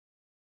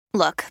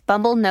Look,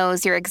 Bumble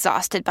knows you're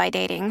exhausted by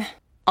dating.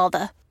 All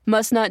the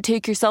must not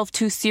take yourself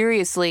too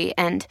seriously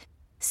and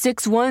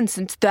 6'1"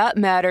 since that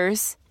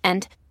matters.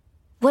 And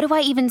what do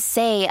I even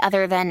say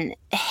other than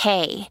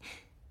hey?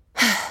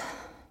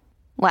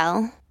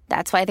 Well,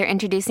 that's why they're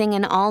introducing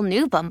an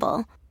all-new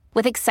Bumble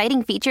with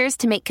exciting features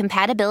to make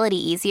compatibility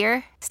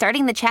easier,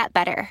 starting the chat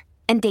better,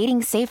 and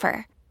dating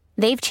safer.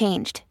 They've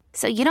changed,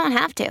 so you don't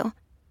have to.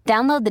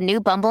 Download the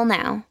new Bumble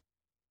now.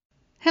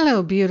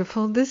 Hello,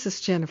 beautiful. This is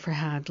Jennifer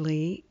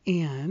Hadley,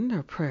 and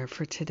our prayer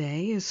for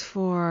today is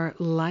for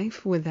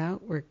life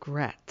without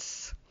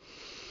regrets.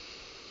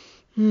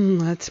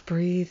 Let's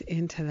breathe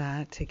into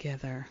that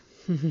together.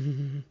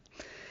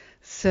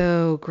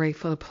 So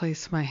grateful to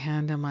place my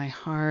hand on my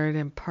heart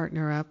and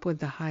partner up with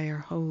the higher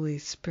Holy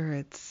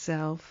Spirit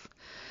self.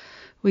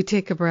 We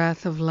take a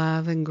breath of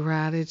love and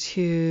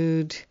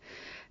gratitude,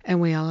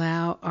 and we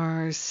allow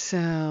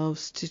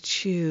ourselves to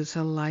choose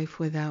a life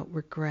without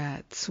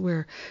regrets.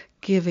 We're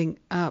giving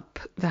up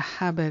the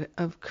habit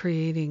of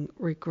creating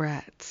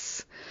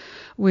regrets.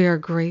 We are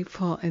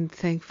grateful and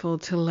thankful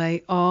to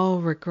lay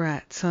all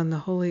regrets on the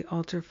holy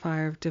altar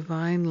fire of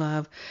divine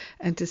love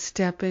and to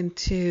step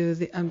into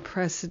the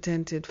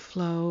unprecedented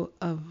flow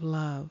of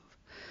love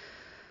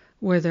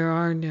where there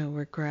are no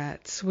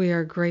regrets. We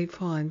are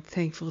grateful and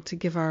thankful to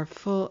give our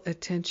full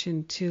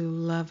attention to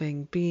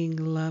loving, being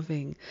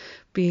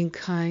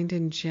kind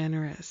and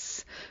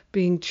generous,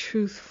 being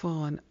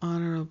truthful and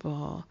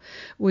honorable.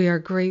 We are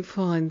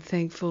grateful and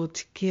thankful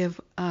to give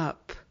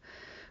up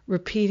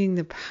repeating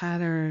the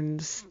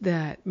patterns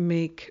that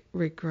make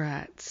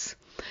regrets.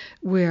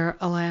 We're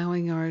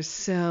allowing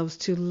ourselves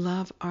to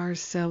love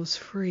ourselves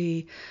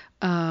free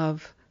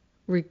of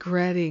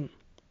regretting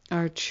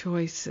our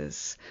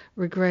choices,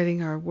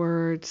 regretting our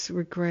words,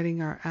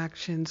 regretting our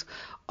actions.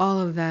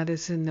 All of that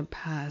is in the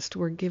past.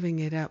 We're giving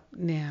it up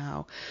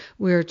now.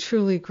 We are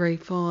truly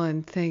grateful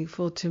and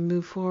thankful to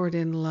move forward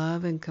in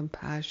love and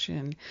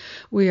compassion.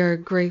 We are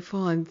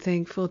grateful and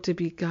thankful to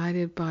be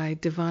guided by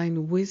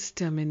divine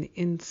wisdom and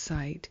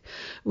insight.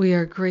 We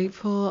are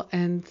grateful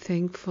and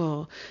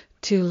thankful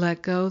to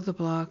let go the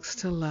blocks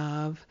to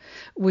love.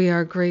 We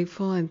are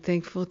grateful and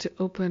thankful to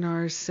open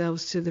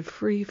ourselves to the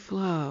free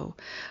flow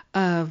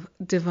of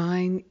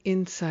divine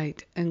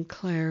insight and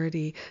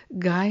clarity,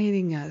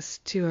 guiding us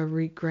to a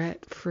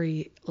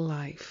regret-free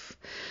life.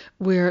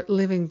 We're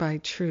living by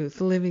truth,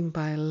 living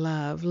by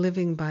love,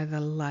 living by the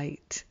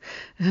light.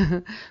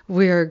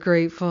 We are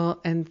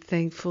grateful and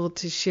thankful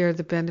to share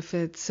the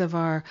benefits of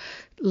our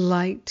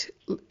light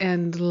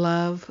and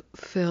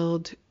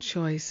love-filled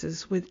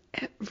choices with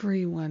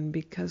everyone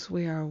because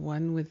we are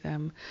one with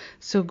them.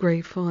 So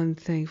grateful and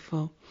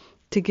thankful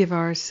to give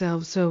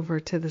ourselves over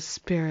to the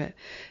Spirit.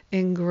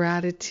 In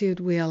gratitude,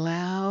 we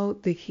allow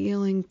the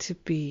healing to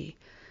be.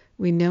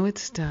 We know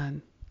it's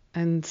done,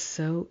 and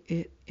so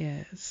it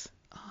is.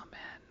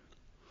 Amen.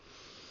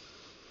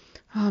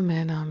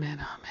 Amen, amen,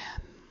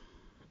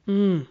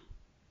 amen.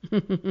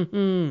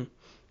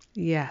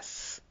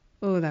 Yes.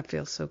 Oh, that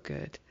feels so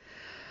good.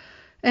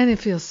 And it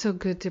feels so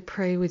good to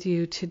pray with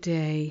you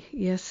today.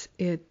 Yes,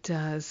 it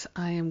does.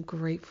 I am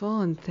grateful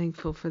and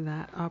thankful for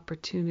that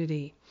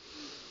opportunity.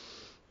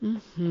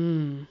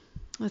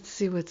 Let's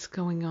see what's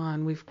going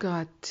on. We've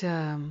got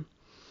A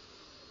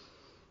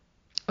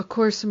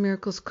Course in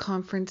Miracles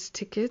conference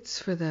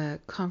tickets for the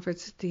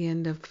conference at the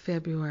end of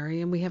February,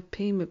 and we have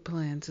payment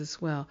plans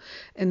as well.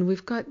 And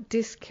we've got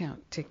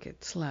discount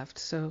tickets left.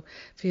 So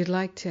if you'd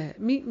like to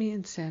meet me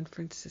in San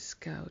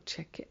Francisco,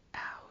 check it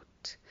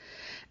out.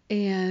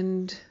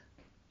 And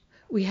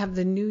we have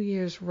the New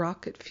Year's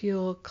Rocket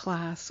Fuel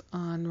class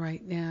on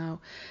right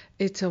now.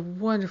 It's a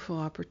wonderful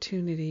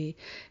opportunity.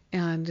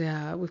 And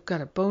we've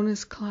got a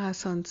bonus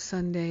class on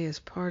Sunday as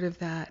part of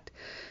that.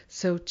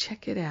 So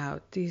check it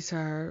out. These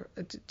are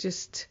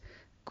just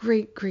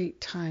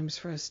great times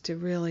for us to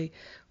really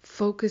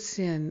focus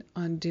in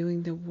on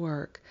doing the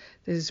work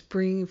that is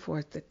bringing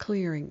forth the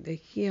clearing, the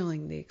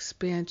healing, the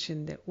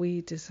expansion that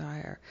we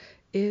desire.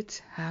 It's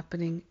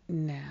happening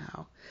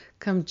now.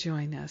 Come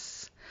join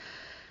us.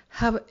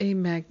 Have a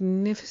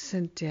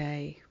magnificent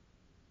day,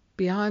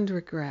 beyond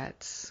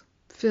regrets,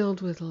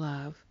 filled with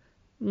love.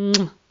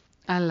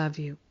 I love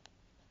you.